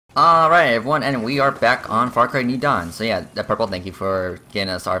Alright everyone, and we are back on Far Cry New Dawn. So yeah, the purple, thank you for getting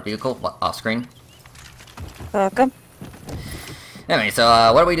us our vehicle off screen. Welcome. Anyway, so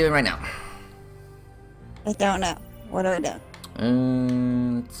what are we doing right now? I don't know. What do I do?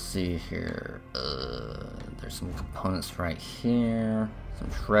 Let's see here. There's some components right here. Some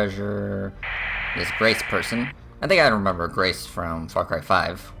treasure. This Grace person. I think I remember Grace from Far Cry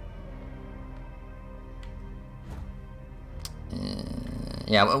 5.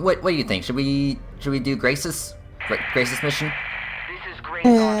 Yeah, what do you think? Should we do Grace's mission? I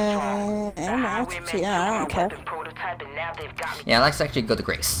don't know. Yeah, I don't care. Yeah, let's actually go to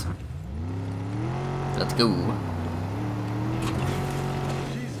Grace. Let's go.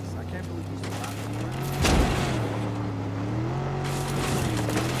 Jesus, I can't believe he's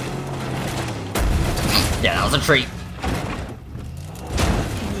Yeah, that was a treat.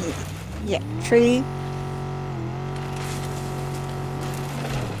 Yeah, tree.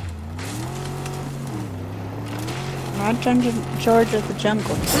 Not George of the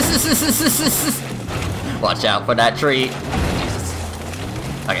Jungle. Watch out for that tree. Jesus.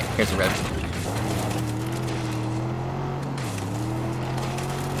 Okay, here's the road.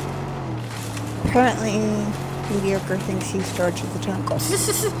 Apparently, Mediocre thinks he's George of the Jungle.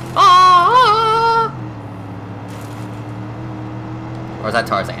 Ah! Or is that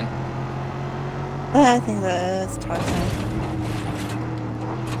Tarzan? I think that's Tarzan.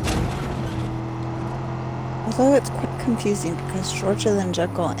 Although it's quite confusing because George of the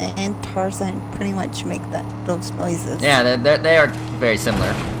Jungle and Tarzan pretty much make those noises. Yeah, they are very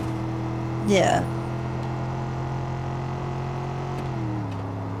similar. Yeah.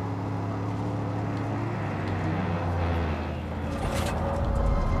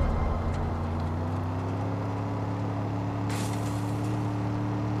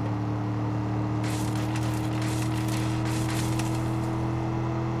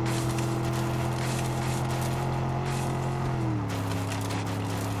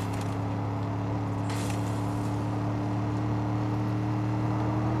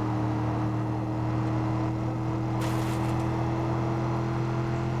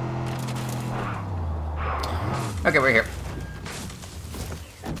 Okay, we're here.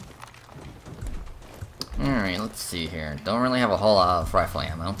 Alright, let's see here. Don't really have a whole lot of rifle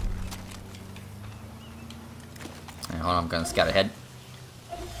ammo. Alright, hold on, I'm gonna scout ahead.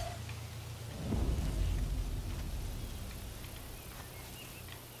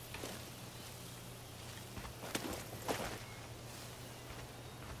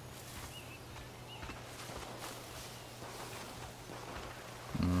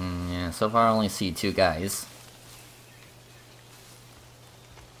 Yeah, so far I only see two guys.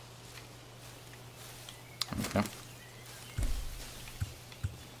 Okay.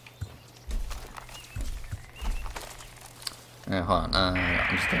 Hold on,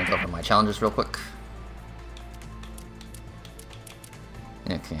 I'm just gonna go over my challenges real quick.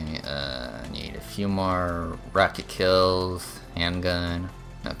 Okay, need a few more rocket kills, handgun,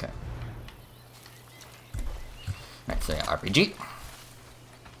 okay. Alright, so yeah, RPG.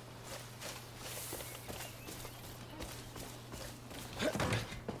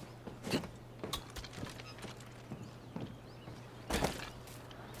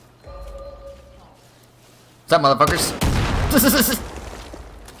 What's up, motherfuckers?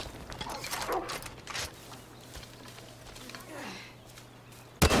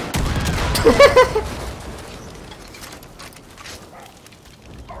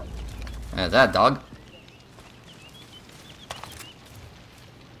 Is that a dog?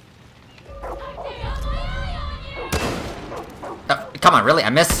 Oh, come on, really? I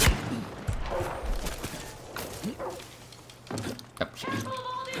missed. Oh, shit.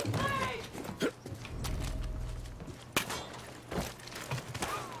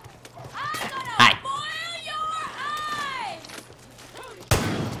 Hi.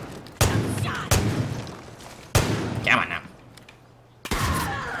 Come on now.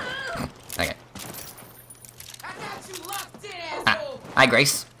 Okay. Hi,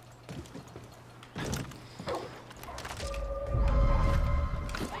 Grace.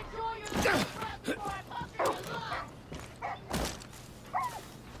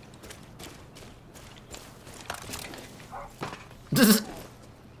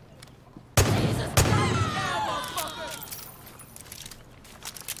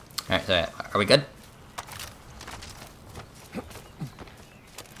 Alright, so are we good?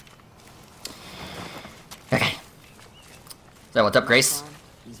 Okay. So what's up, Grace?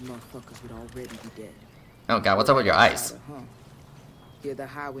 These motherfuckers would already be dead. Oh god, what's up with your eyes? Huh? Hear the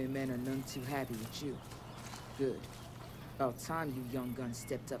highwaymen are none too happy with you. Good. About time you young guns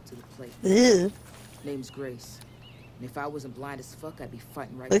stepped up to the plate. Ew. Name's Grace. And if I wasn't blind as fuck, I'd be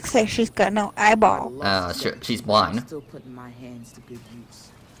fighting right Looks beside like she's you. got no My eyeball. lust Sure, is she's I'm blind. still putting my hands to good use.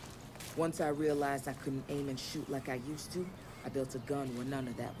 Once I realized I couldn't aim and shoot like I used to, I built a gun where none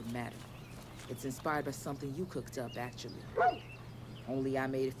of that would matter. It's inspired by something you cooked up, actually. Only I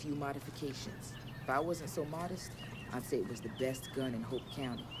made a few modifications. If I wasn't so modest, I'd say it was the best gun in Hope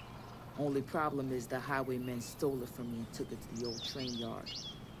County. Only problem is the highwaymen stole it from me and took it to the old train yard.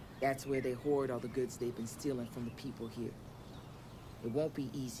 That's where they hoard all the goods they've been stealing from the people here. It won't be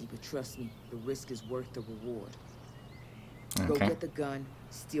easy, but trust me, the risk is worth the reward. Go Okay. get the gun,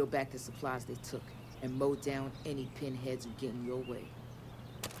 steal back the supplies they took, and mow down any pinheads who get in your way.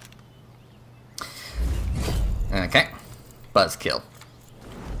 Okay. Buzzkill.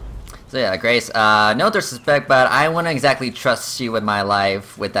 So yeah, Grace, no disrespect, but I wouldn't exactly trust you with my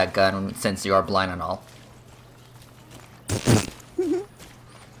life with that gun since you are blind and all.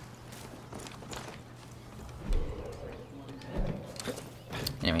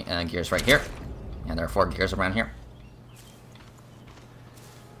 Anyway, gears right here. And there are 4 gears around here.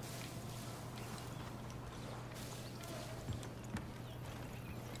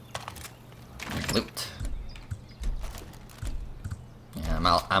 And loot. Yeah, I'm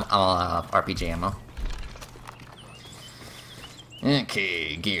all RPG ammo.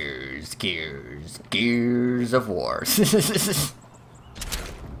 Okay, gears of war. Okay,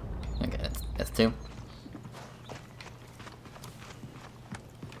 that's 2.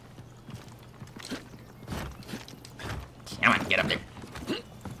 Come on, get up there.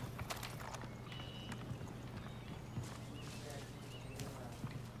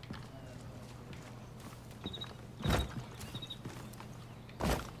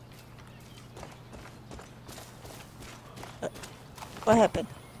 What happened?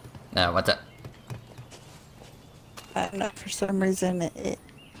 What's up? I don't know, for some reason it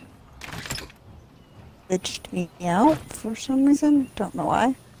glitched me out for some reason. Don't know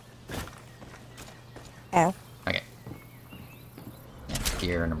why. Ow. Okay. That's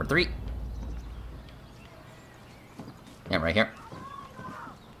gear number 3. Yeah, right here.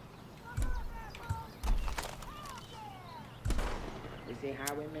 They say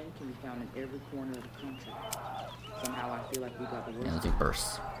highwaymen can be found in every corner of the country. Somehow I feel like we got the Yeah, worst. let's do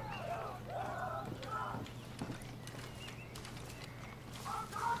bursts.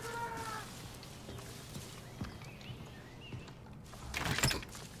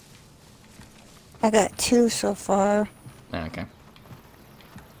 I got 2 so far. Okay.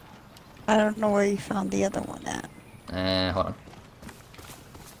 I don't know where you found the other one at. Hold on.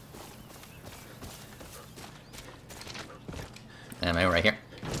 Maybe right here.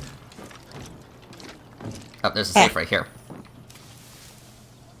 Oh, there's a safe right here.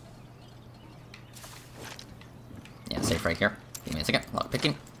 Yeah, safe right here. Give me a second. Lock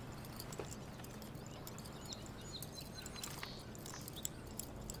picking.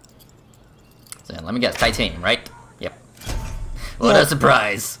 So let me guess, titanium, right? Yep. What a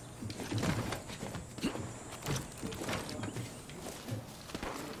surprise!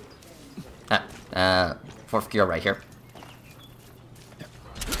 Ah, 4th gear right here.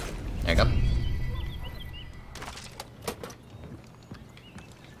 There you go.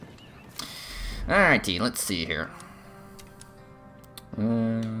 Alrighty, let's see here.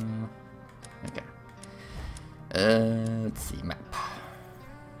 Okay. Let's see, map.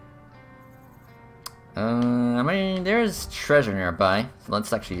 I mean, there's treasure nearby, so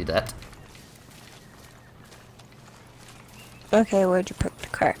let's actually do that. Okay, where'd you put the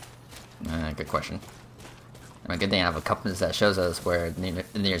car? Good question. I mean, good thing I have a compass that shows us where the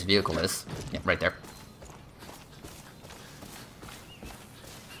nearest vehicle is. Yep, right there.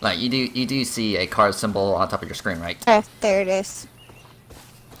 Like, you do see a car symbol on top of your screen, right? Oh, there it is.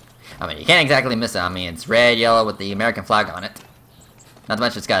 I mean, you can't exactly miss it. I mean, it's red, yellow with the American flag on it. Not to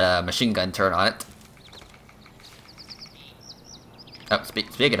mention it's got a machine gun turret on it. Oh,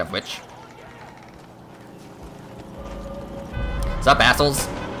 speaking of which. What's up, assholes?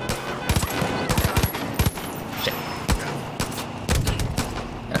 Shit.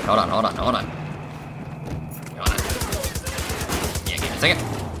 Yeah, hold on. Hold on. Yeah, give me a second.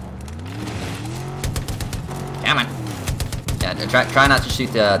 Come on. Yeah, try not to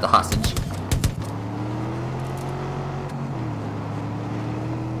shoot the hostage.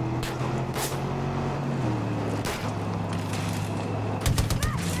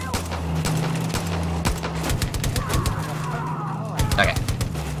 Okay.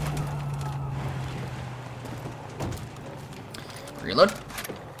 Reload.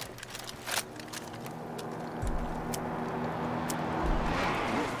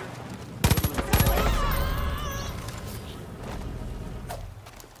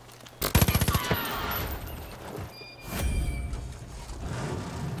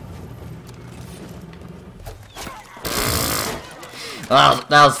 That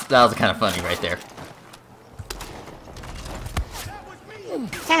was kind of funny right there.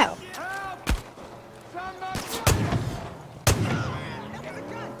 How?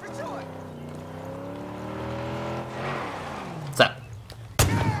 What's up?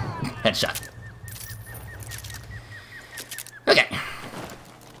 Headshot. Okay.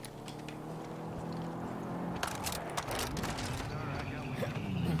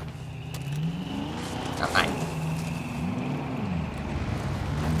 Alright.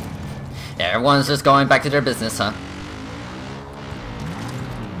 Yeah, everyone's just going back to their business, huh?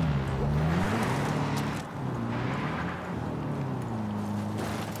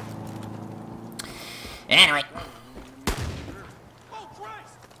 Anyway.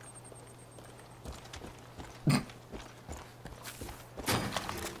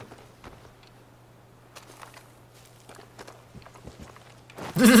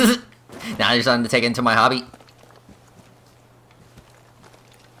 Now you're starting to take into my hobby.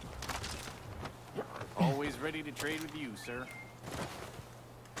 Always ready to trade with you, sir.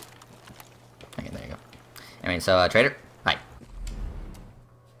 Okay, there you go. Anyway, so trader, hi.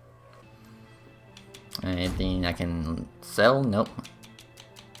 Anything I can sell? Nope.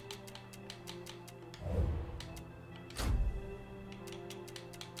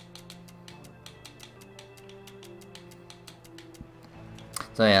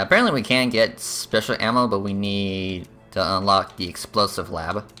 So yeah, apparently we can get special ammo, but we need to unlock the explosive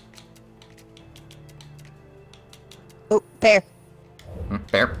lab. Oh, bear.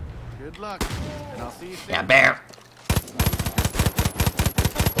 Bear? Good luck, and I'll see you soon. Yeah, bear!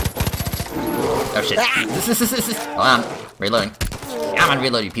 Oh shit. Hold on, reloading. Come on,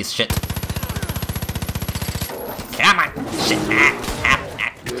 reload, you piece of shit. Come on! Shit!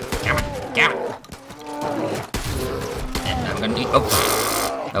 Come on, come on! And I'm gonna need... Oh!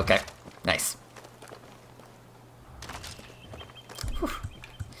 Okay, nice. Whew.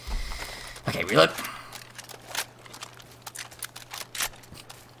 Okay, reload.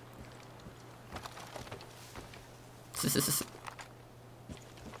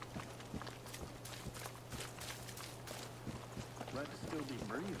 Let's still be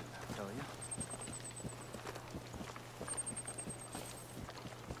breathing, I tell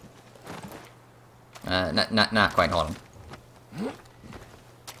you. Not quite, hold on.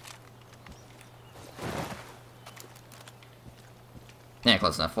 Yeah,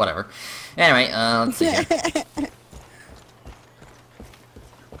 close enough, whatever. Anyway, let's see here.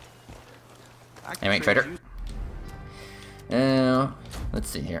 Anyway, trader. Let's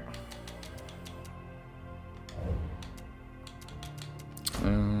see here.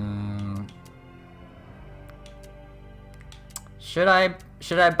 Should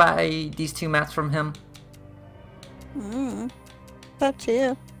I buy these 2 mats from him? It's up to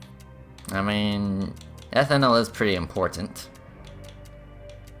you. I mean, ethanol is pretty important.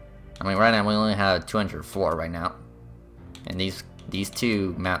 I mean, right now we only have 204 right now, and these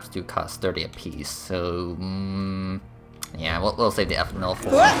 2 maps do cost 30 apiece. So, yeah, we'll save the ethanol for.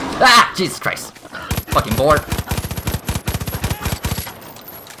 Ah, Jesus Christ! Fucking bored.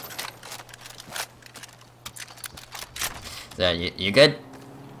 So you good?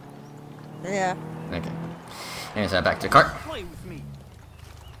 Yeah. Okay. Anyways, back to the cart. Play with me.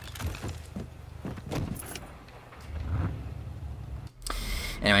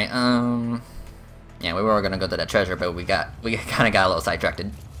 Anyway, yeah, we were gonna go to that treasure, but we kind of got a little sidetracked.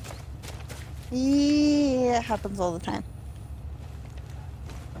 Yeah, it happens all the time.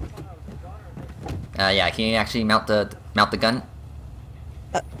 Yeah, can you actually mount the gun?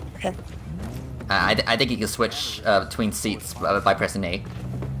 Okay. I think you can switch between seats by pressing A. You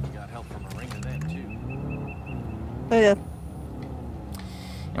got help from a ringer then, too. Oh, yeah.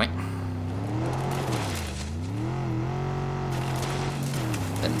 Anyway.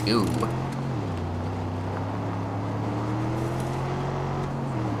 Let's go.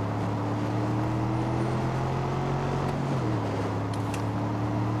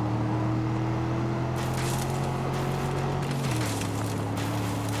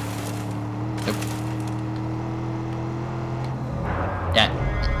 Nope. Yeah.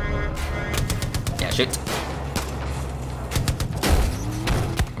 Yeah, shoot.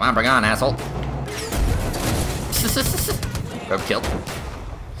 Come on, bring on, asshole. Rope kill.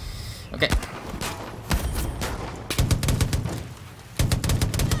 Okay.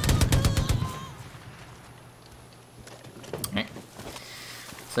 Alright.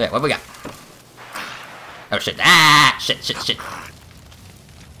 So yeah, what we got? Oh shit. Ah! Shit.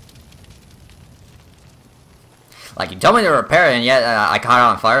 Like, you told me to repair it and yet I caught it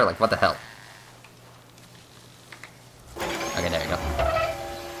on fire? Like, what the hell? Okay, there you go.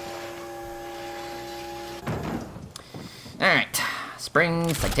 Alright.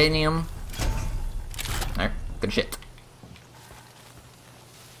 springs, titanium. Alright, good shit.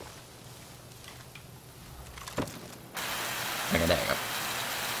 Okay, there you go.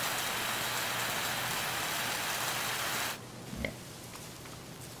 Okay.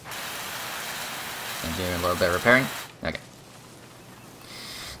 I'm doing a little bit of repairing. Okay.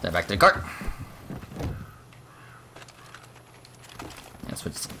 Then back to the cart. And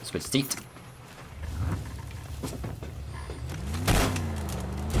switch seat.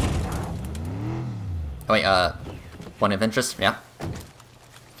 Oh wait, point of interest, yeah.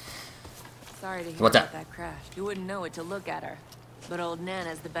 Sorry to hear What's about that? that crash. You wouldn't know it to look at her. But old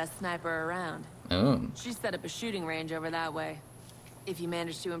Nana's the best sniper around. Ooh. She set up a shooting range over that way. If you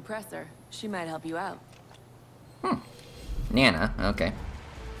manage to impress her, she might help you out. Nana, okay.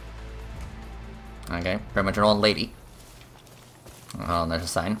 Okay, pretty much an old lady. Oh, there's a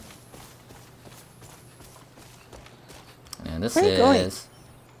sign. And this Where are you going? is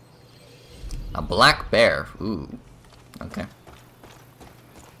a black bear. Ooh. Okay.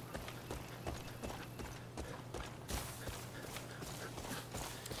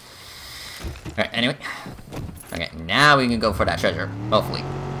 Alright, anyway. Okay, now we can go for that treasure. Hopefully.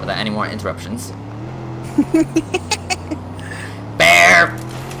 Without any more interruptions. Bear!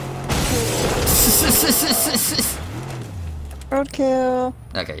 Roadkill.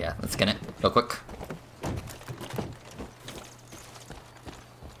 Okay, yeah, let's skin it real quick.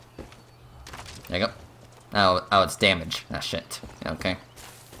 There you go. Oh, it's damage. Ah, shit. Okay.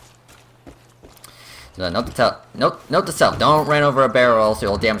 So note to self: don't run over a bear, or else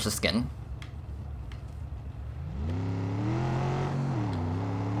you'll damage the skin.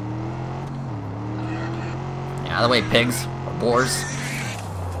 Yeah, out of the way, pigs or boars.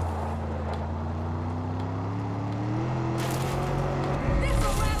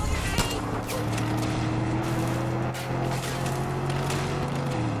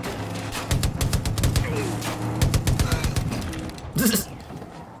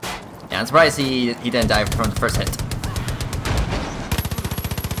 Yeah, I'm surprised he didn't die from the first hit.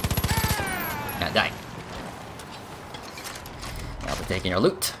 Yeah, die. I'll be taking your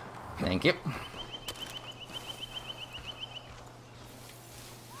loot. Thank you.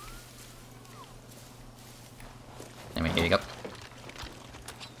 Anyway, here you go.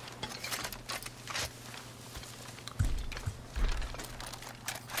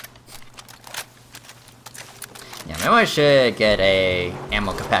 Yeah, maybe I should get a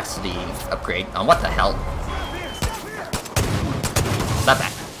ammo capacity upgrade. Oh, what the hell? Stop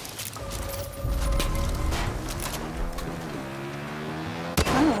that. I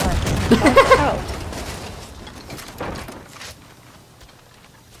don't want to out.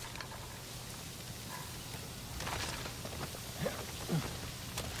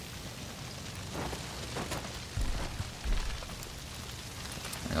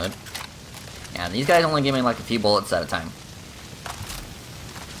 Good. Yeah, these guys only give me like a few bullets at a time.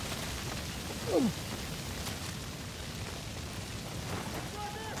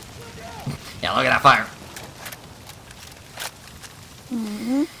 Yeah, look at that fire.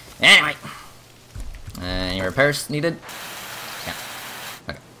 Anyway. Any repairs needed? Yeah.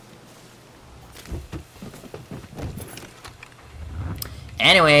 Okay.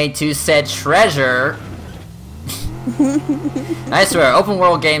 Anyway, to said treasure. I swear, open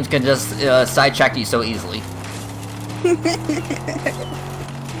world games can just sidetrack you so easily.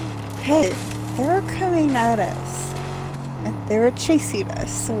 Hey, they were coming at us. And they were chasing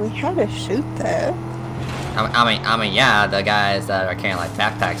us, so we had to shoot them. I mean, yeah, the guys that are carrying like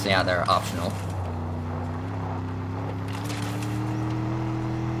backpacks, yeah, they're optional.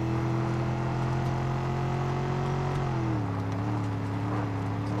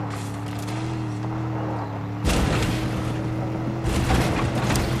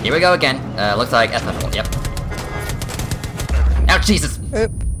 Here we go again. Looks like ethanol. Yep. Oh Jesus!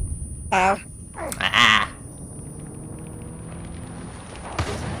 Oop. Ow. Ah.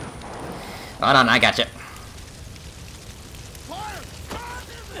 Hold on, I got you.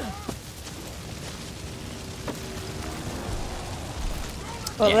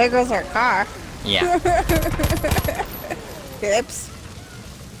 Well, Yeah. there goes our car. Yeah. Oops.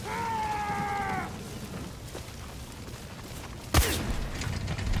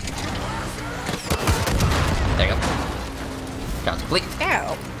 There you go. Sounds complete.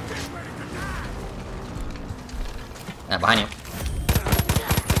 Ow. Behind you.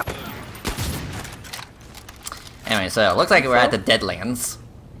 Anyway, so it looks like we're at the Deadlands.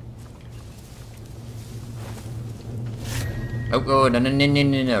 Oh,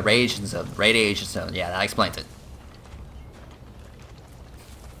 no. Radiation zone. Radiation zone. Yeah, that explains it.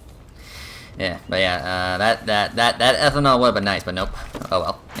 Yeah, but yeah, that ethanol would have been nice, but nope. Oh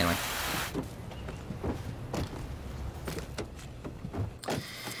well. Anyway.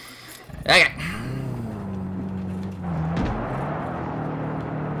 Okay.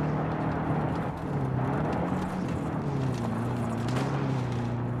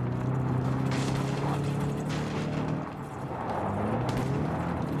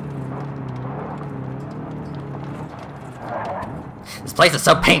 This place is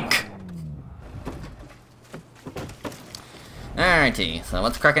so pink! Alrighty, so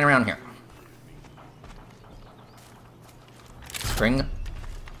what's cracking around here? Spring.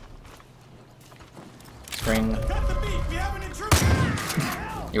 Spring.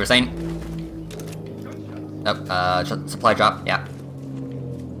 You were saying? Oh, supply drop, yeah.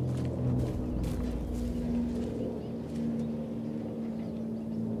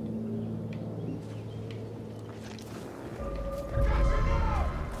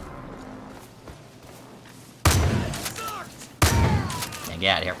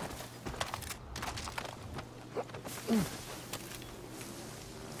 Get out of here.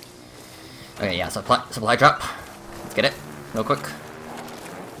 Okay, yeah, supply drop. Let's get it real quick.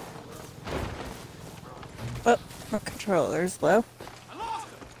 Oh, my controller's low. I lost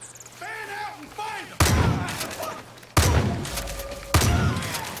him. Fan out and find him.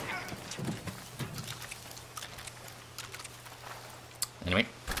 Anyway.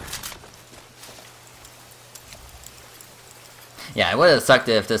 Yeah, it would have sucked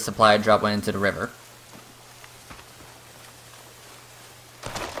if this supply drop went into the river.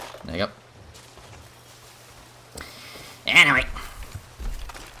 There you go. Anyway.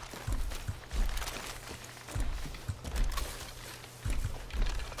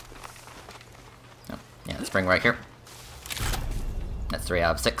 Oh, yeah, spring right here. That's 3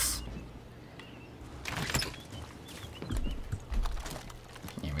 out of 6.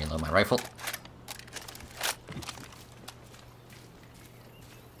 Yeah, reload my rifle.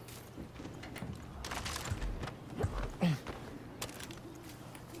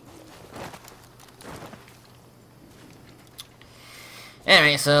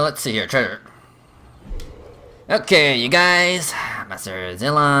 Anyway, so let's see here, treasure. Okay, you guys, Master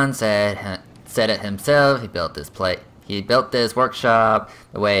Zilon said it himself. He built this He built this workshop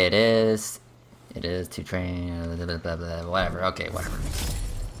the way it is. It is to train, blah, blah, blah, blah, whatever. Okay, whatever.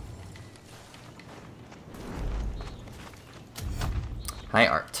 High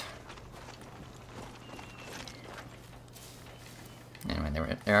art.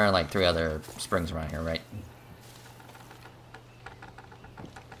 Anyway, there are like 3 other springs around here, right?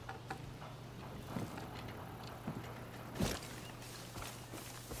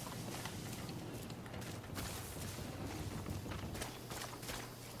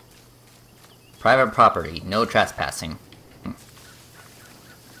 Private property, no trespassing.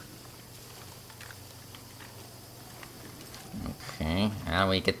 Okay, how do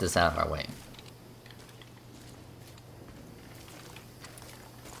we get this out of our way?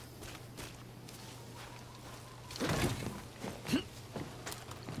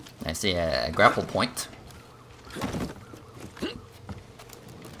 I see a grapple point.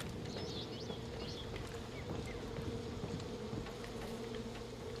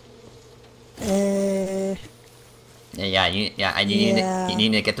 You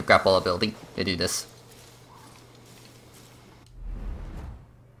need to get the grapple ability to do this.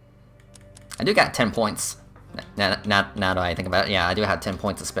 I do got 10 points. Now that I think about it, yeah, I do have 10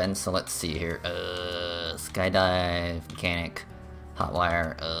 points to spend. So let's see here. Skydive, mechanic,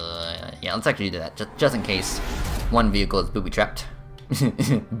 hotwire. Yeah, let's actually do that just in case one vehicle is booby trapped.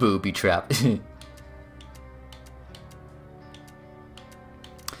 Booby trapped.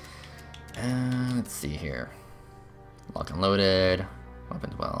 Let's see here. Lock and loaded.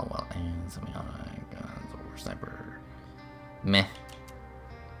 Weapons well, and semi-automatic guns or sniper. Meh.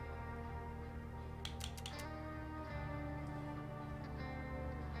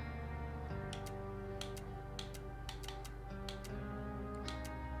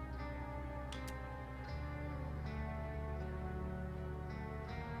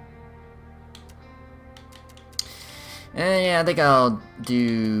 Yeah, I think I'll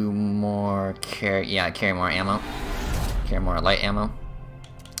do more carry more ammo. Carry more light ammo.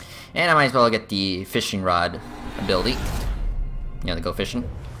 And I might as well get the fishing rod ability. You know, to go fishing.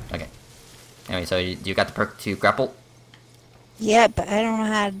 Okay. Anyway, so you got the perk to grapple? Yeah, but I don't know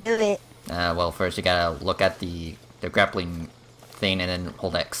how to do it. Well, first you gotta look at the grappling thing and then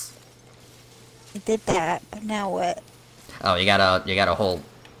hold X. I did that, but now what? Oh, you gotta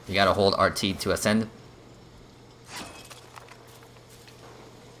hold RT to ascend.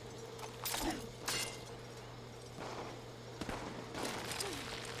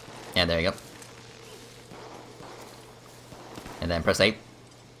 Yeah, there you go. then press A.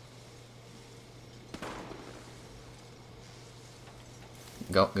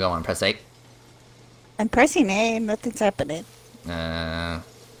 Go on, press A. I'm pressing A and nothing's happening. Well,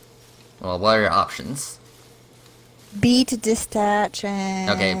 what are your options? B to dispatch and...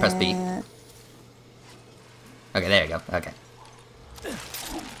 Okay, press B. Okay, there you go. Okay.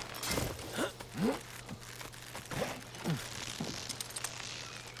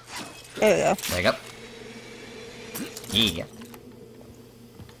 There we go. There you go. Yeah.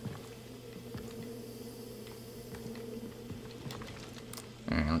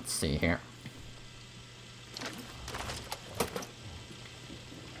 Alright, let's see here.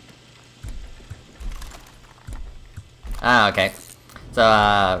 Ah, okay. So,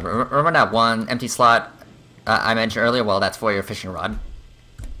 remember that one empty slot I mentioned earlier? Well, that's for your fishing rod.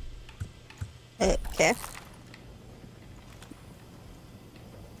 Okay.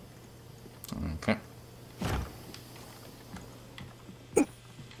 Okay.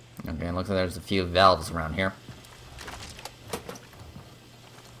 Okay, looks like there's a few valves around here.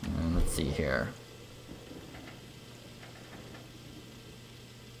 And let's see here.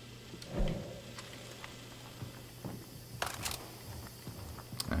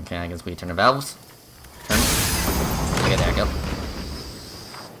 Okay, I guess we turn the valves. Turn. Okay, there we go.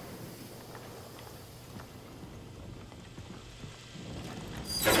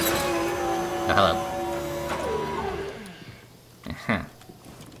 Oh, hello. Uh-huh.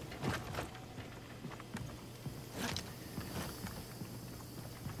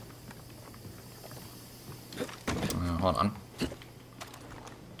 Hold on.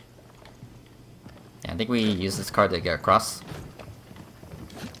 Yeah, I think we use this card to get across.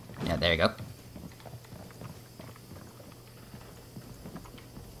 Yeah, there you go.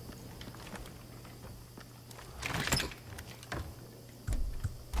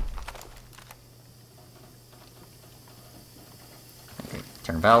 Okay,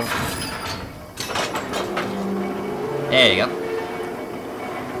 turn valve. There you go.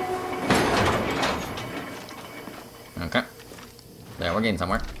 Okay. There, we're getting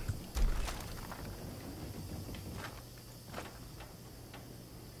somewhere.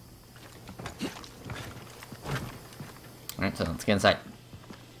 Alright, so let's get inside.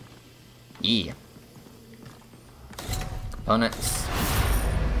 Yeah. Components.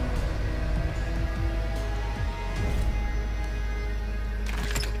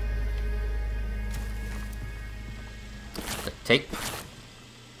 Tape.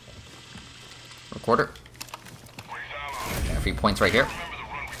 Recorder. Got a few points right here.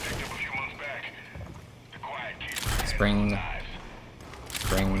 Spring.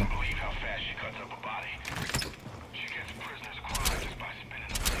 Spring.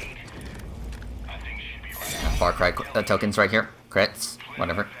 Far Cry tokens right here. Crits.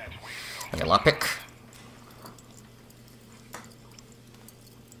 Whatever. Okay, lockpick.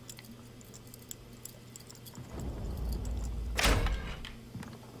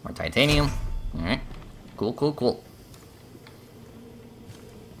 More titanium. Alright. Cool, cool, cool.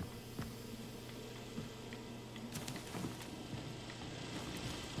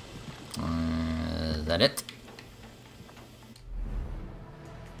 Is that it?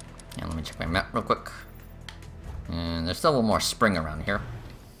 Yeah, let me check my map real quick. And there's still a little more spring around here.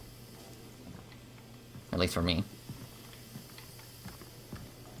 At least for me.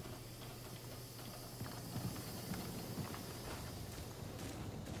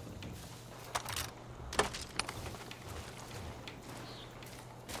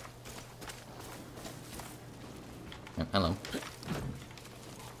 Oh, hello.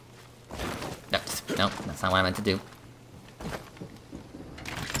 No, that's not what I meant to do.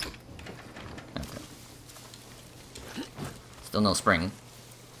 Still no spring.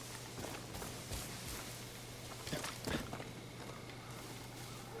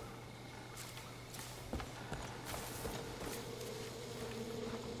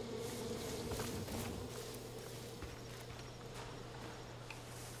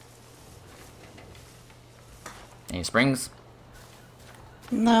 Any springs?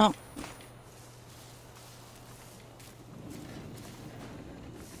 No.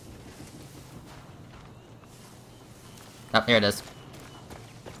 Oh, here it is.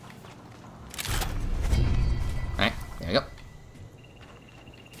 Alright, there we go.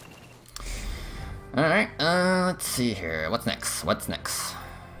 Alright, let's see here. What's next? What's next?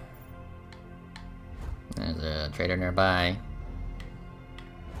 There's a trader nearby.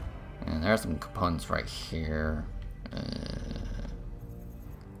 And there are some components right here.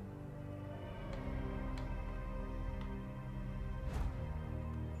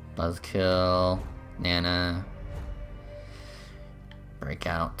 Buzzkill, Nana,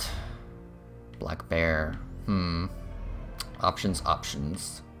 Breakout, Black Bear. options,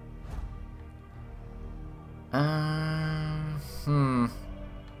 options.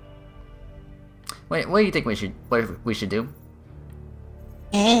 Wait, what do you think we should do?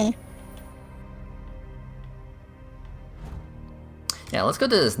 Eh. Yeah, let's go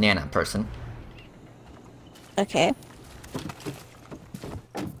to this Nana person. Okay.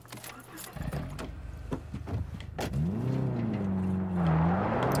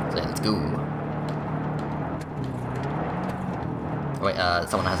 So yeah, let's go. Wait,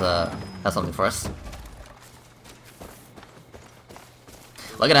 someone has something for us.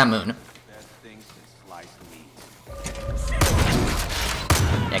 Look at that moon. Best thing since sliced meat.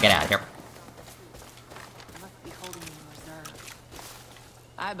 Yeah, get out of here. Must be holding you in reserve.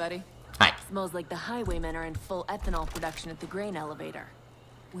 Hi, buddy. Hi. Smells like the highwaymen are in full ethanol production at the grain elevator.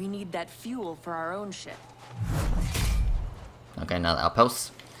 We need that fuel for our own ship. Okay, now the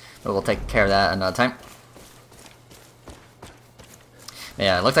outposts. But we'll take care of that another time.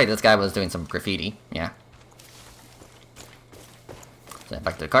 Yeah, it looks like this guy was doing some graffiti. Yeah. So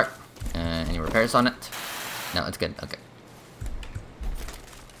back to the cart. Any repairs on it? No, it's good. Okay.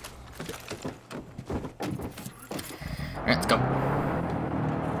 Alright, let's go.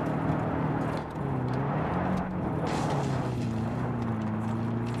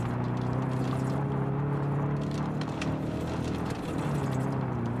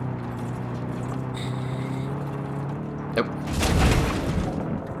 Nope.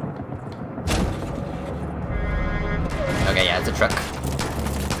 Okay, yeah, it's a truck.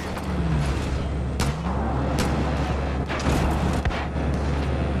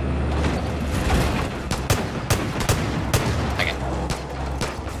 Okay.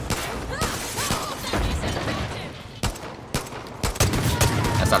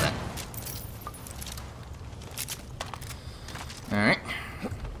 That's not that. Alright.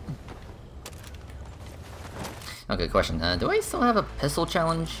 Okay, question. Do I still have a pistol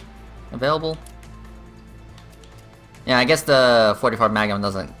challenge available? Yeah, I guess the 44 Magnum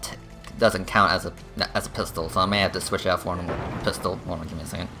doesn't count as a pistol, so I may have to switch out for a normal pistol. Hold on, give me a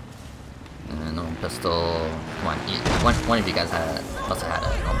second. Normal pistol. Come on, one of you guys must have had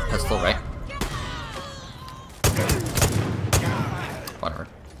a normal pistol, right? Whatever.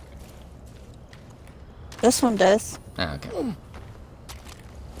 This one does. Oh, okay. Hold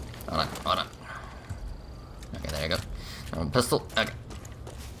on. Okay, there you go. Normal pistol. Okay.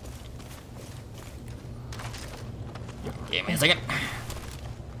 Give me a second.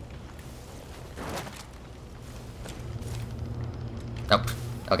 Nope.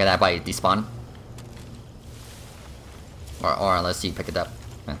 Okay, that might despawn. Or unless you pick it up.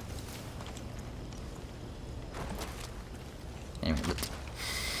 Yeah.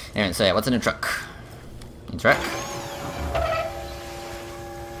 Anyway, so yeah, what's in the truck?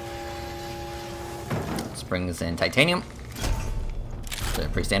 Springs and titanium. So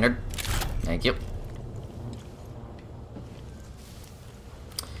pretty standard. Thank you.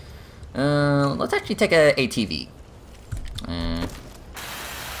 Let's actually take a ATV. There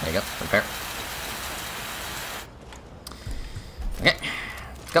you go. Repair. Okay.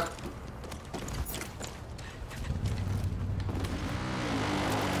 Let's go.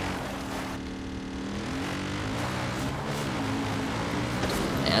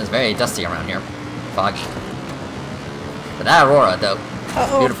 Yeah, it's very dusty around here. Foggy. But that Aurora, though,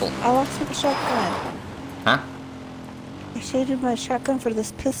 beautiful. I lost my shotgun. Huh? I shaded my shotgun for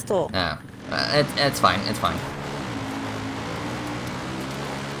this pistol. Yeah. It's fine. It's fine.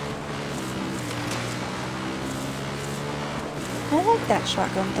 I like that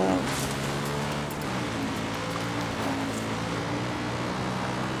shotgun though.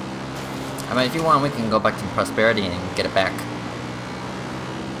 I mean, if you want, we can go back to Prosperity and get it back.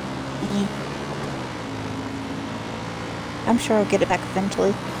 I'm sure I'll get it back eventually.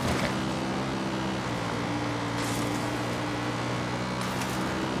 Okay.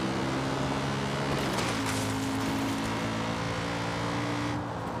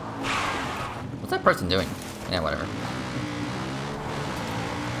 What's that person doing? Yeah, whatever.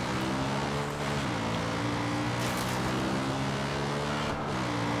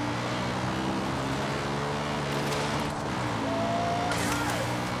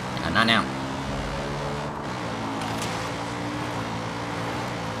 Yeah, not now.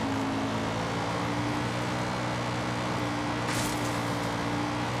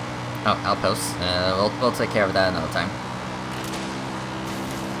 Oh, outposts. We'll take care of that another time.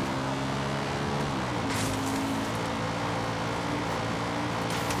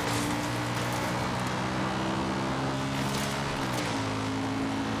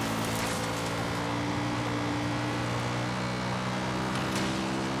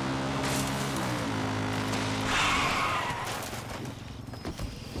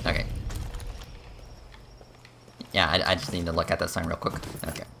 Yeah, I just need to look at that sign real quick.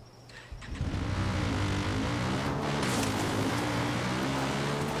 Okay.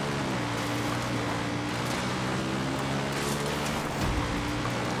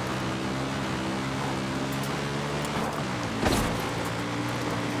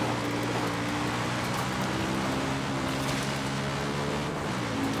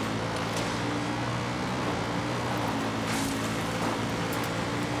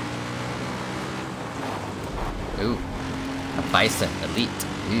 Ooh, a bison elite.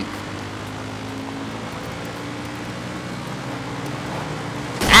 Ooh.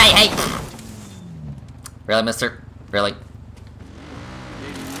 Hey, hey! Really, mister? Really?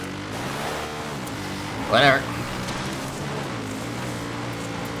 Whatever.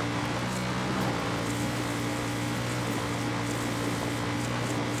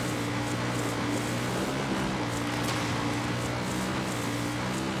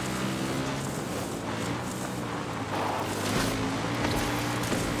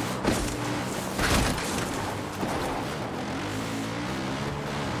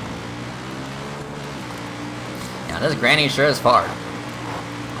 Yeah, this granny sure is far.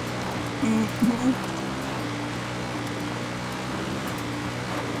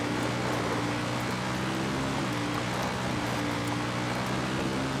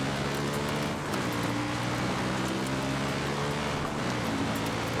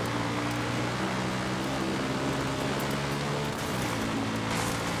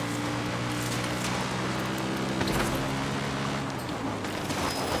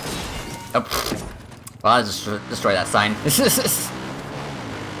 Oh. Well, I'll just destroy that sign.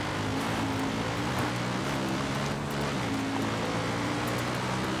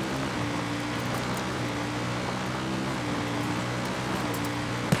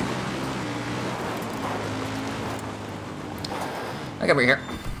 Look over here.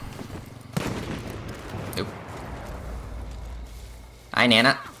 Oop. Hi,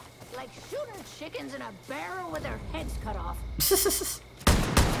 Nana. Like shooting chickens in a barrel with their heads cut off.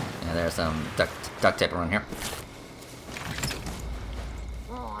 Yeah, there's some duct tape around here.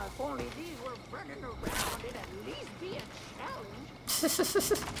 Oh, if only these were running around, it'd at least be a challenge.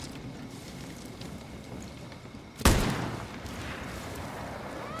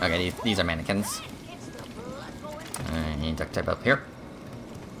 Okay, these are mannequins. Gets the blood going. I need duct tape up here.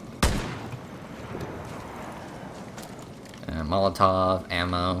 Molotov,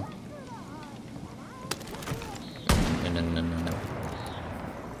 ammo. No.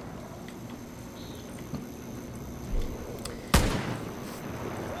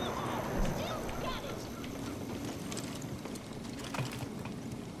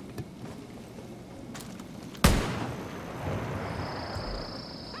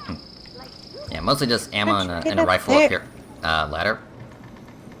 Yeah, mostly just ammo and a rifle up here. Ladder.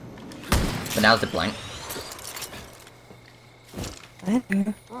 But now it's blank.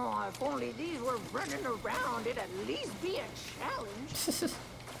 Oh, if only these were running around, it'd at least be a challenge. It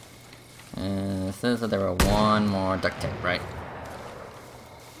says that there were one more duct tape, right?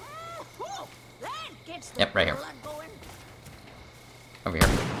 Oh, that gets the Yep, right here. blood going. Over here.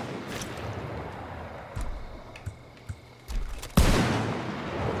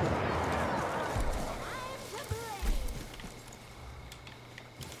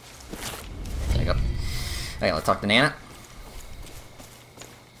 There you go. Okay, let's talk to Nana.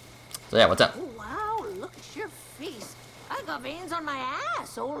 So yeah, what's up? Oh, wow, look at your face. I got veins on my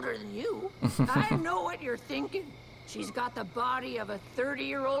ass older than you. I know what you're thinking. She's got the body of a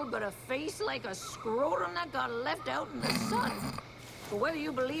 30-year-old, but a face like a scrotum that got left out in the sun. But whether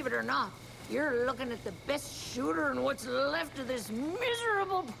you believe it or not, you're looking at the best shooter in what's left of this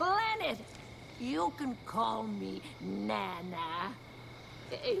miserable planet. You can call me Nana.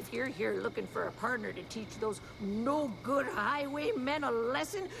 If you're here looking for a partner to teach those no-good highwaymen a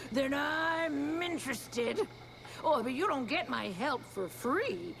lesson, then I'm interested. Oh, but you don't get my help for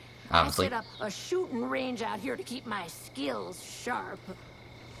free. Obviously. I set up a shooting range out here to keep my skills sharp.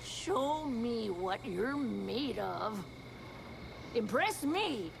 Show me what you're made of. Impress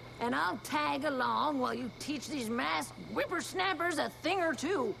me, and I'll tag along while you teach these masked whippersnappers a thing or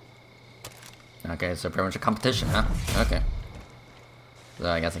two. Okay, so pretty much a competition, huh? Okay. So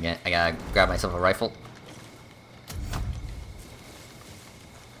I guess I gotta grab myself a rifle.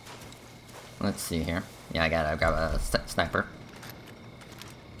 Let's see here. Yeah, I gotta grab a sniper.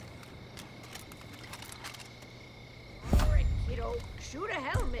 Alright, kiddo, shoot a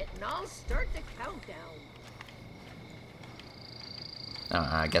helmet and I'll start the countdown.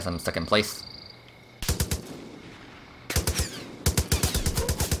 I guess I'm stuck in place.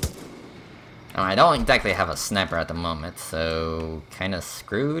 Oh, I don't exactly have a sniper at the moment, so kinda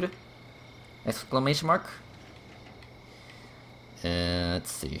screwed? Exclamation mark?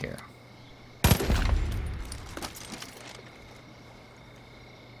 Let's see here.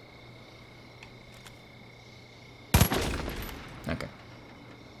 Okay.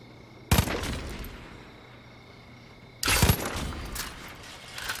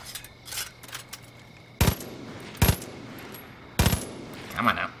 Come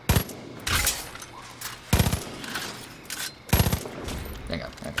on now. There you go.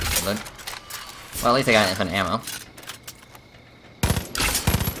 Okay, good. Well, at least I got infinite ammo.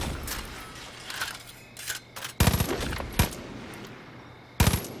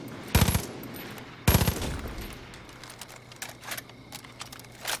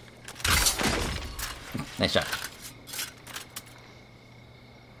 Nice shot.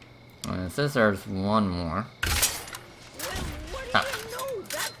 It says there's one more. Well, what do you know?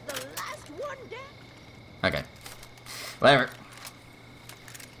 That's the last one down. Okay. Whatever.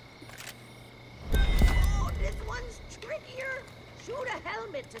 Oh, this one's trickier. Shoot a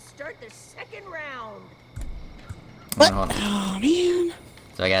helmet to start the second round. What? Hold on. Oh, man.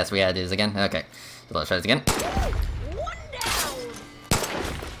 So I guess we gotta do this again? Okay. So let's try this again. One down.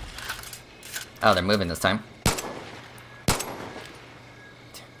 Oh, they're moving this time.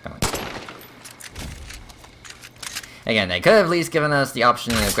 Come on. Again, they could have at least given us the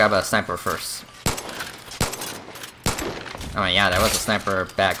option to grab a sniper first. I mean, yeah, there was a sniper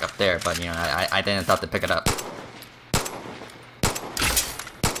back up there, but, you know, I didn't thought to pick it up.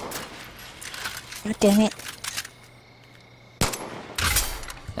 God damn it.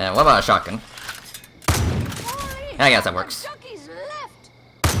 And what about a shotgun? I guess that works. Duckies left.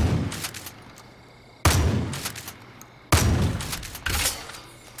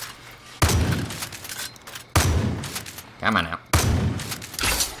 Come on now.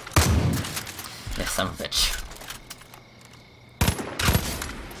 Yeah, son of a bitch.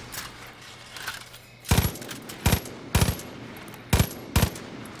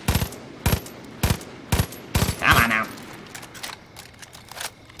 Come on now.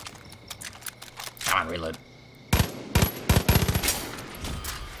 Come on, reload.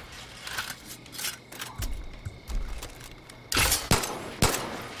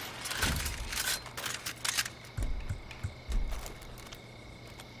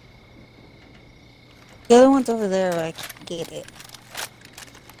 The other one's over there, I can get it.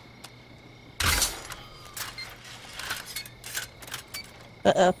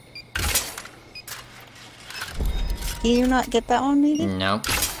 Uh-oh. Do you not get that one, maybe? No.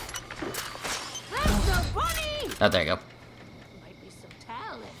 That's the bunny. Oh, there you go. Might be some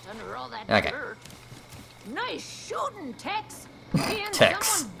talent under all that Okay. dirt. Nice shooting, Tex. Being Tex.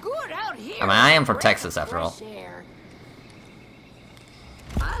 someone good out here. I mean, I am from Breath Texas, of after all. fresh air.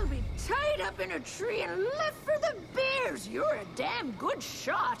 I'll be tied up in a tree and left for the bears. You're a damn good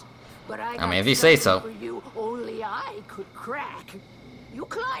shot. But I mean, if you say so. For you, only I could crack. You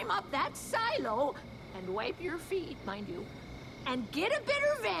climb up that silo and wipe your feet, mind you, and get a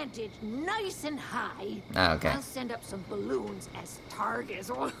better vantage, nice and high. Oh, okay. I'll send up some balloons as targets.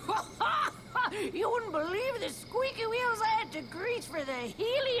 You wouldn't believe the squeaky wheels I had to grease for the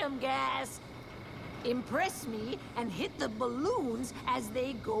helium gas. Impress me and hit the balloons as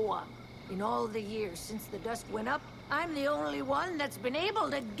they go up. In all the years since the dust went up, I'm the only one that's been able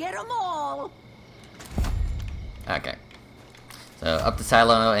to get them all. Okay. So, up the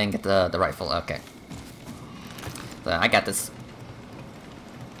silo and get the rifle. Okay. So, I got this.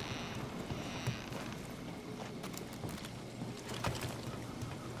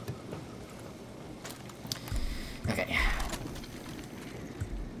 Okay.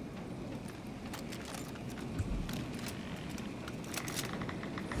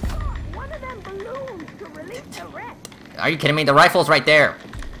 One of them balloons to release the rest. Are you kidding me? The rifle's right there.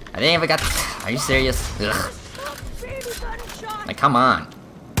 I didn't even got. Are you serious? Ugh. Baby gunshot. Like, come on.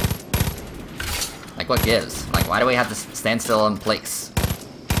 Like, what gives? Like, why do we have to stand still in place?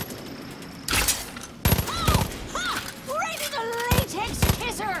 Oh, ha! Right in the latex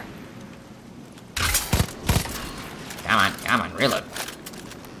kisser. Come on, reload.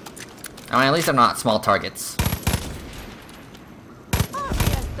 I mean, at least they're not small targets. I'll be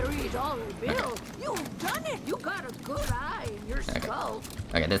a $3 bill. You've done it. You got a good eye in your skull.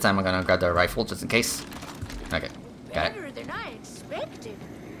 Okay, this time I'm gonna grab the rifle just in case. Okay, got it. Better than I expected.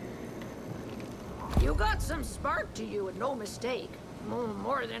 You got some spark to you, and no mistake.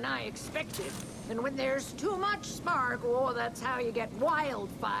 More than I expected. And when there's too much spark, oh, that's how you get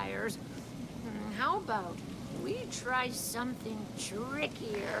wildfires. How about we try something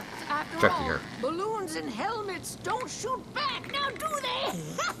trickier? After Trickier. all, balloons and helmets don't shoot back, now do they?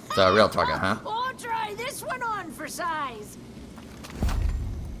 So a real target, huh? Oh, try this one on for size.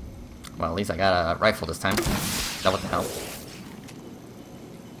 Well, at least I got a rifle this time. That what the hell?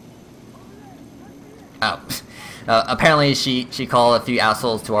 Apparently she called a few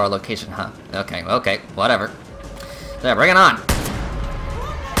assholes to our location, huh? Okay, okay, whatever. Yeah, bring it on.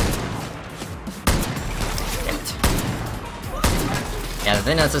 Damn it. Yeah, the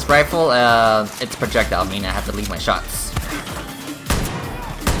thing is, this rifle, it's projectile, meaning I have to leave my shots.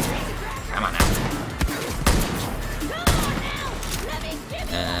 Come on now.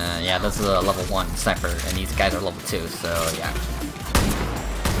 Yeah, this is a level 1 sniper, and these guys are level 2, so yeah.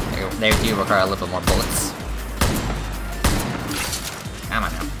 They do require a little bit more bullets. Come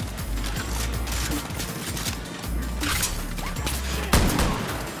on now.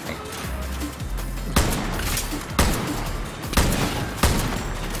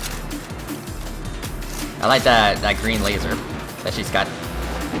 I like that green laser that she's got.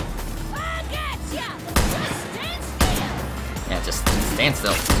 Yeah, just stand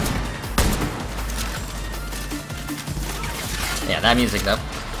still. Yeah, that music though.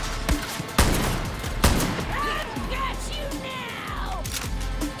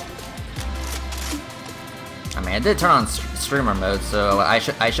 I mean, I did turn on streamer mode, so I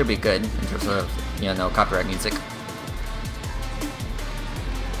should be good in terms of, you know, no copyright music.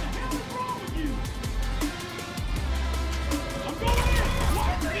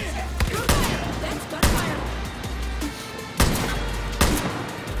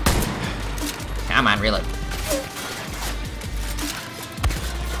 Come on, reload.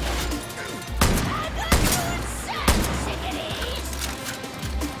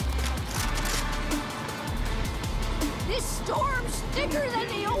 This storm's thicker than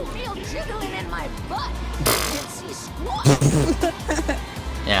the oatmeal jiggling in my butt. Can't see squat.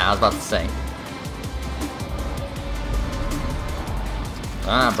 Yeah, I was about to say.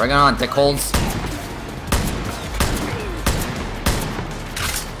 Bring it on, dickholes.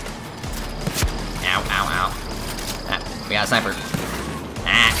 Ow, ow, ow. Ah, we got a sniper.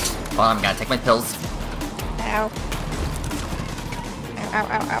 Ah, hold on, gotta take my pills. Ow. Ow, ow,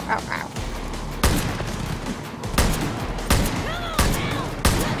 ow, ow, ow, ow.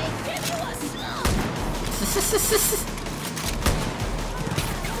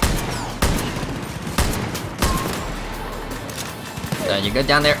 You good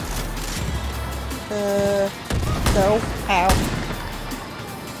down there? No. Ow.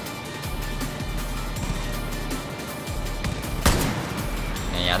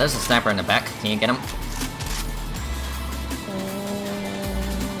 Yeah, there's a sniper in the back. Can you get him?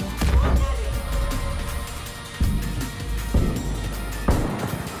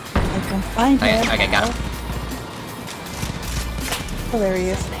 I can find him. Okay, got him. Oh, there he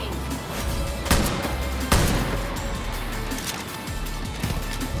is.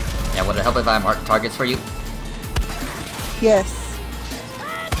 Yeah, would it help if I mark targets for you? Yes.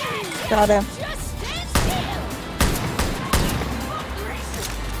 Got him.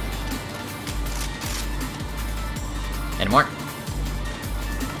 Any more?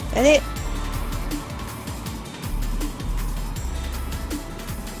 That's it.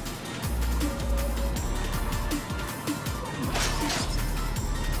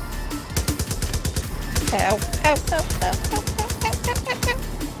 Ow, ow, ow, ow, ow, ow, ow, ow.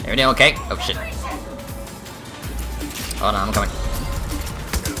 Everything okay? Oh shit. Hold on, I'm coming.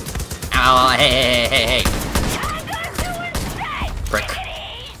 Ow, hey. Brick.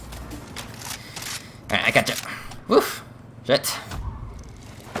 Alright, I got you. Woof. Shit.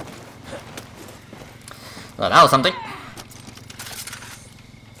 Well, that was something.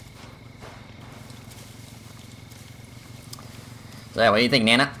 So, what do you think,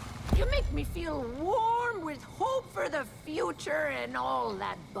 Nana? You make me feel warm with hope for the future and all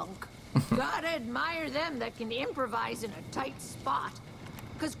that bunk. Gotta admire them that can improvise in a tight spot.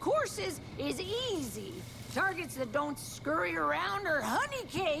 Cause courses is easy. Targets that don't scurry around are honey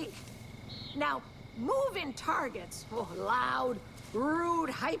cake. Now, moving targets, loud, rude,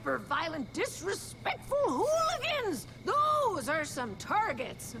 hyper-violent, disrespectful hooligans! Those are some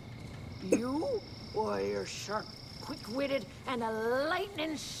targets. You? Boy, you're sharp, quick-witted, and a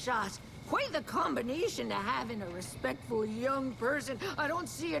lightning shot. Quite the combination to have in a respectful young person. I don't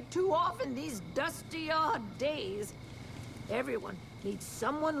see it too often these dusty odd days. Everyone needs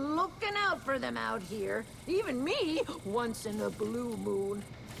someone looking out for them out here. Even me, once in a blue moon.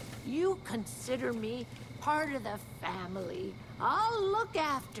 You consider me part of the family. I'll look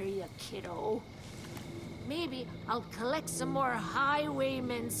after you, kiddo. Maybe I'll collect some more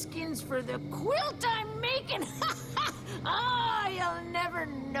highwaymen skins for the quilt I'm making. Ah, you'll never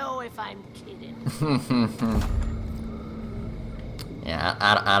know if I'm kidding. Yeah,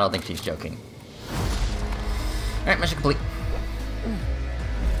 I don't think she's joking. Alright, mission complete.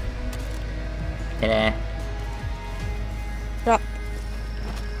 Ta-da. Drop.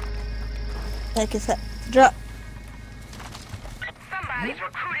 Take a sec. Drop. Somebody's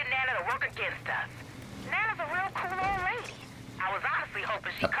recruited Nana to work against us. Nana's a real cool old lady. I was honestly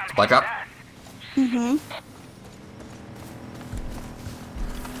hoping she'd come supply here with drop. us. Mm-hmm.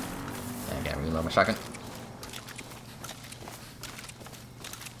 I gotta reload my shotgun.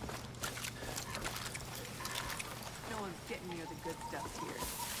 No one's getting near the good stuff here.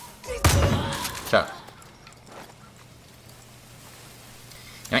 Shut up.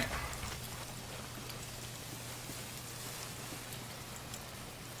 Alright.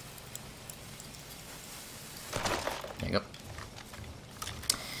 There you go.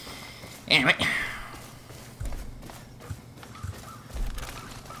 Anyway.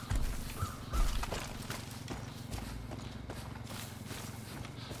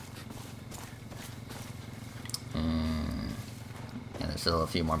 Yeah, there's still a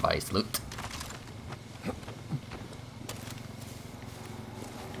few more bodies to loot.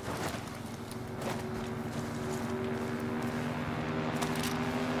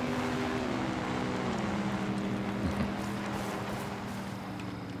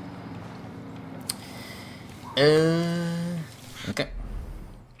 Okay.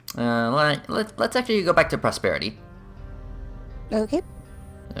 Let's actually go back to prosperity. Okay.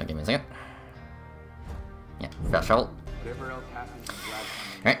 Give me a second. Yeah, fast travel. Whatever else happens, I'm glad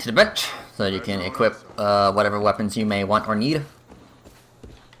I'm Alright, to the bench, so you can equip whatever weapons you may want or need.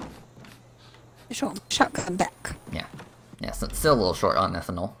 Sure. Shotgun back. Yeah. Yeah, so it's still a little short on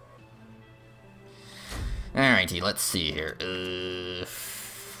ethanol. Alrighty, let's see here.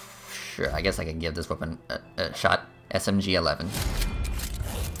 Sure, I guess I can give this weapon a shot. SMG-11.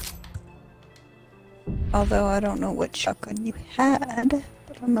 Although I don't know what shotgun you had,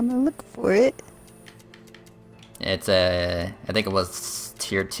 but I'm gonna look for it. It's a... I think it was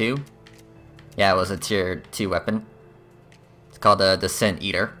tier 2. Yeah, it was a tier 2 weapon. It's called the Sin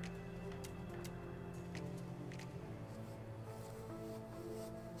Eater.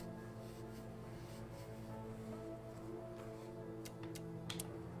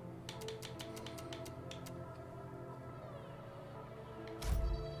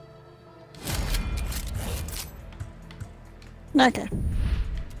 Okay.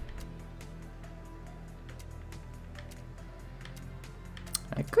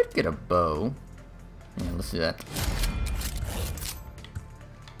 I could get a bow. Yeah, let's do that.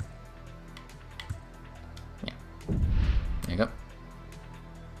 Yeah. There you go.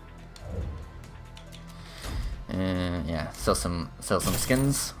 And yeah, sell some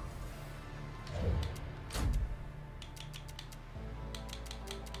skins.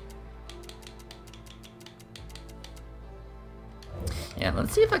 Yeah,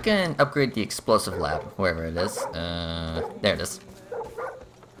 let's see if I can upgrade the explosive lab, wherever it is. There it is.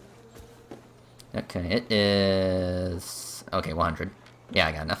 Okay, it is... Okay, 100. Yeah,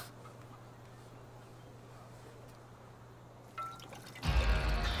 I got enough.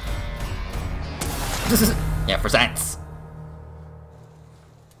 Yeah, for science.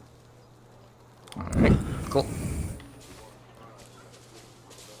 Alright, cool.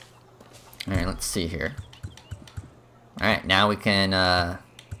 Alright, let's see here. Alright, now we can,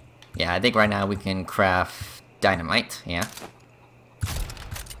 yeah, I think right now we can craft dynamite, yeah.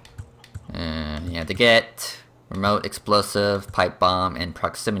 Yeah, to get remote explosive, pipe bomb, and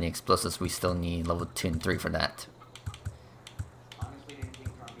proximity explosives, we still need level 2 and 3 for that. honestly didn't think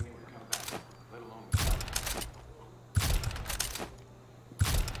I'd be able to come back, let alone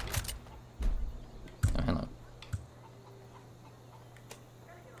Oh, hello.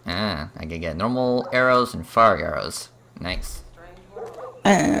 Ah, I can get normal arrows and fire arrows. Nice.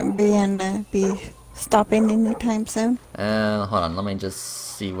 Be stopping anytime soon. Hold on, let me just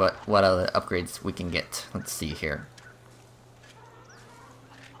see what other upgrades we can get. Let's see here.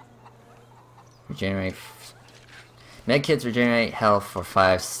 Regenerate... Medkits regenerate health for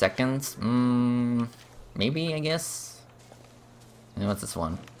 5 seconds. Maybe, I guess? And what's this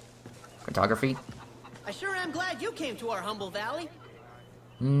one? Photography? I sure am glad you came to our humble valley.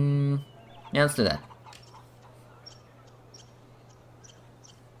 Yeah, let's do that.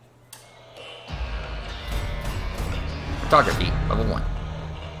 Photography, level 1.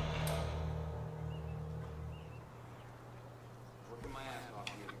 working my ass off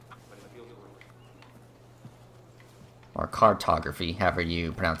here, but it feels worth it. Or cartography, however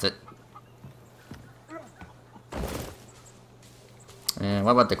you pronounce it. And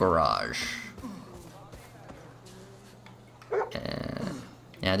what about the garage?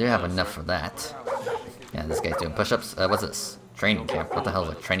 Yeah, I do have enough for that. Yeah, this guy's doing push-ups. What's this? Training camp. What the hell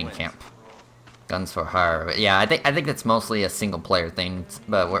is a training camp? Guns for hire. But yeah, I think that's mostly a single-player thing,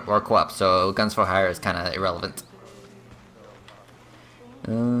 but we're co-op, so guns for hire is kind of irrelevant.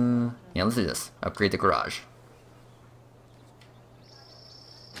 Yeah, let's do this. Upgrade the garage.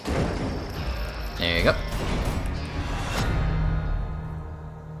 There you go.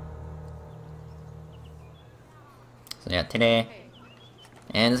 So yeah, today.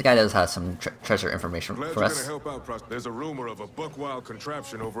 And this guy does have some treasure information Glad for you're us. gonna help out, There's a rumor of a buck-wild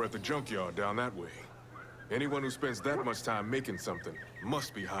contraption over at the junkyard down that way. Anyone who spends that much time making something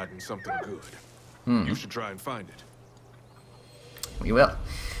must be hiding something good. You should try and find it. We will.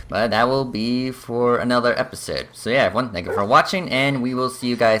 But that will be for another episode. So yeah, everyone, thank you for watching, and we will see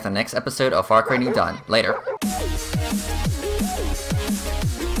you guys on the next episode of Far Cry New Dawn. Later. We'll be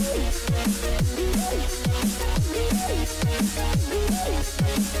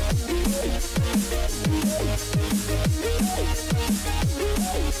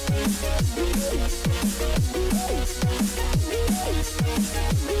right back.